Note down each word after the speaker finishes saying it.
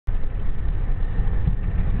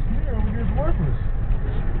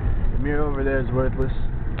over there is worthless.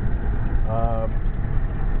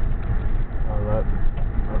 Alright.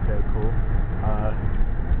 Okay, cool.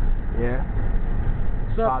 Yeah.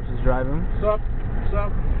 Pops is driving. What's up?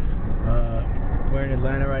 We're in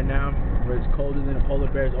Atlanta right now, where it's colder than a polar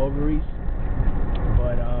bear's ovaries.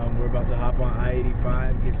 But we're about to hop on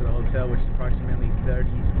I-85, get to the hotel, which is approximately 30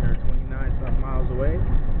 or 29 something miles away.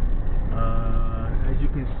 As you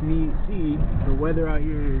can see, the weather out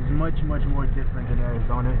here is much more different than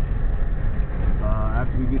Arizona.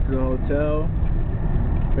 After we get to the hotel,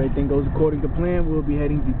 if everything goes according to plan, we'll be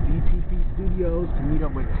heading to DTP Studios to meet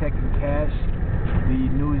up with Tech and Cash, the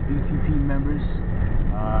newest DTP members,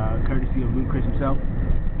 courtesy of Ludacris himself.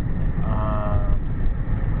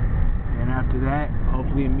 And after that,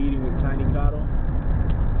 hopefully a meeting with Tiny Coddle.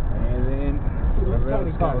 And then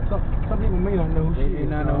Tiny Coddle. Some people may not know who she is. They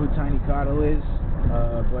may not know who Tiny Coddle is,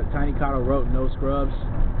 but Tiny Coddle wrote No Scrubs.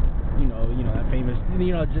 You know that famous,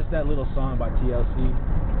 just that little song by TLC.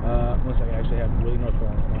 One second, I actually have Willy Northpole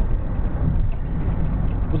on the phone.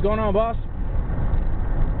 What's going on, boss?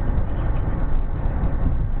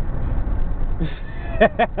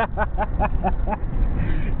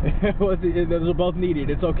 Those are both needed.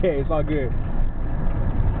 It's okay. It's all good.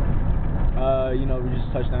 We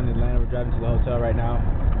just touched down in Atlanta. We're driving to the hotel right now.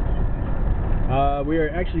 We are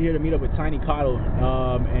actually here to meet up with Tiny Coddle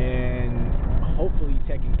and hopefully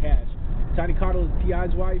Tech and Cash. Tiny Coddle is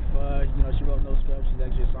T.I.'s wife. She wrote No Scrubs. She's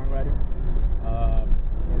actually a songwriter.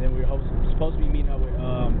 And then we're supposed to be meeting up with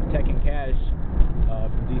Tech and Cash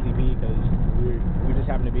from DTP because we just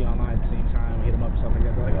happened to be online at the same time. We hit them up or something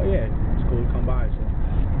like that. They're like, oh yeah, it's cool to come by. So,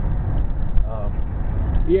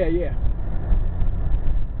 yeah.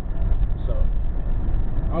 So,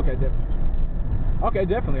 okay,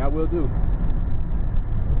 definitely, I will do.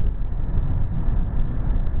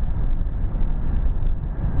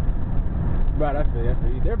 Right, I feel you.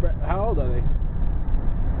 How old are they?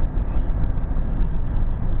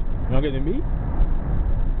 Younger than me?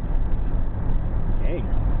 Dang.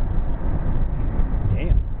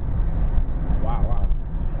 Wow.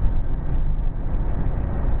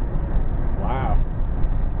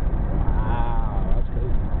 That's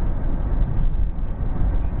crazy.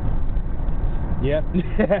 Yep.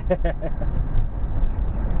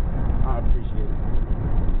 I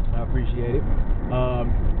appreciate it.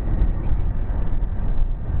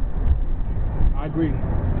 I agree.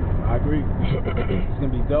 It's gonna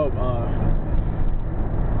be dope. Wow.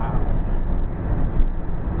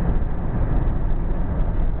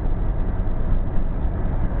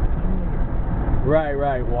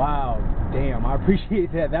 Right. Wow. Damn. I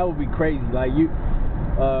appreciate that. That would be crazy. Like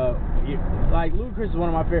like Ludacris is one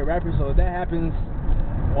of my favorite rappers. So if that happens,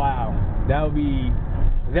 wow, that would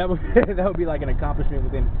be like an accomplishment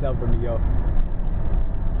within itself for me, yo.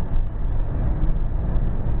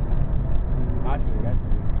 I feel you.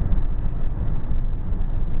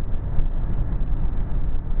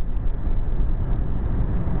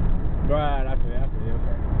 Right, I feel you.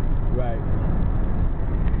 Okay. Right.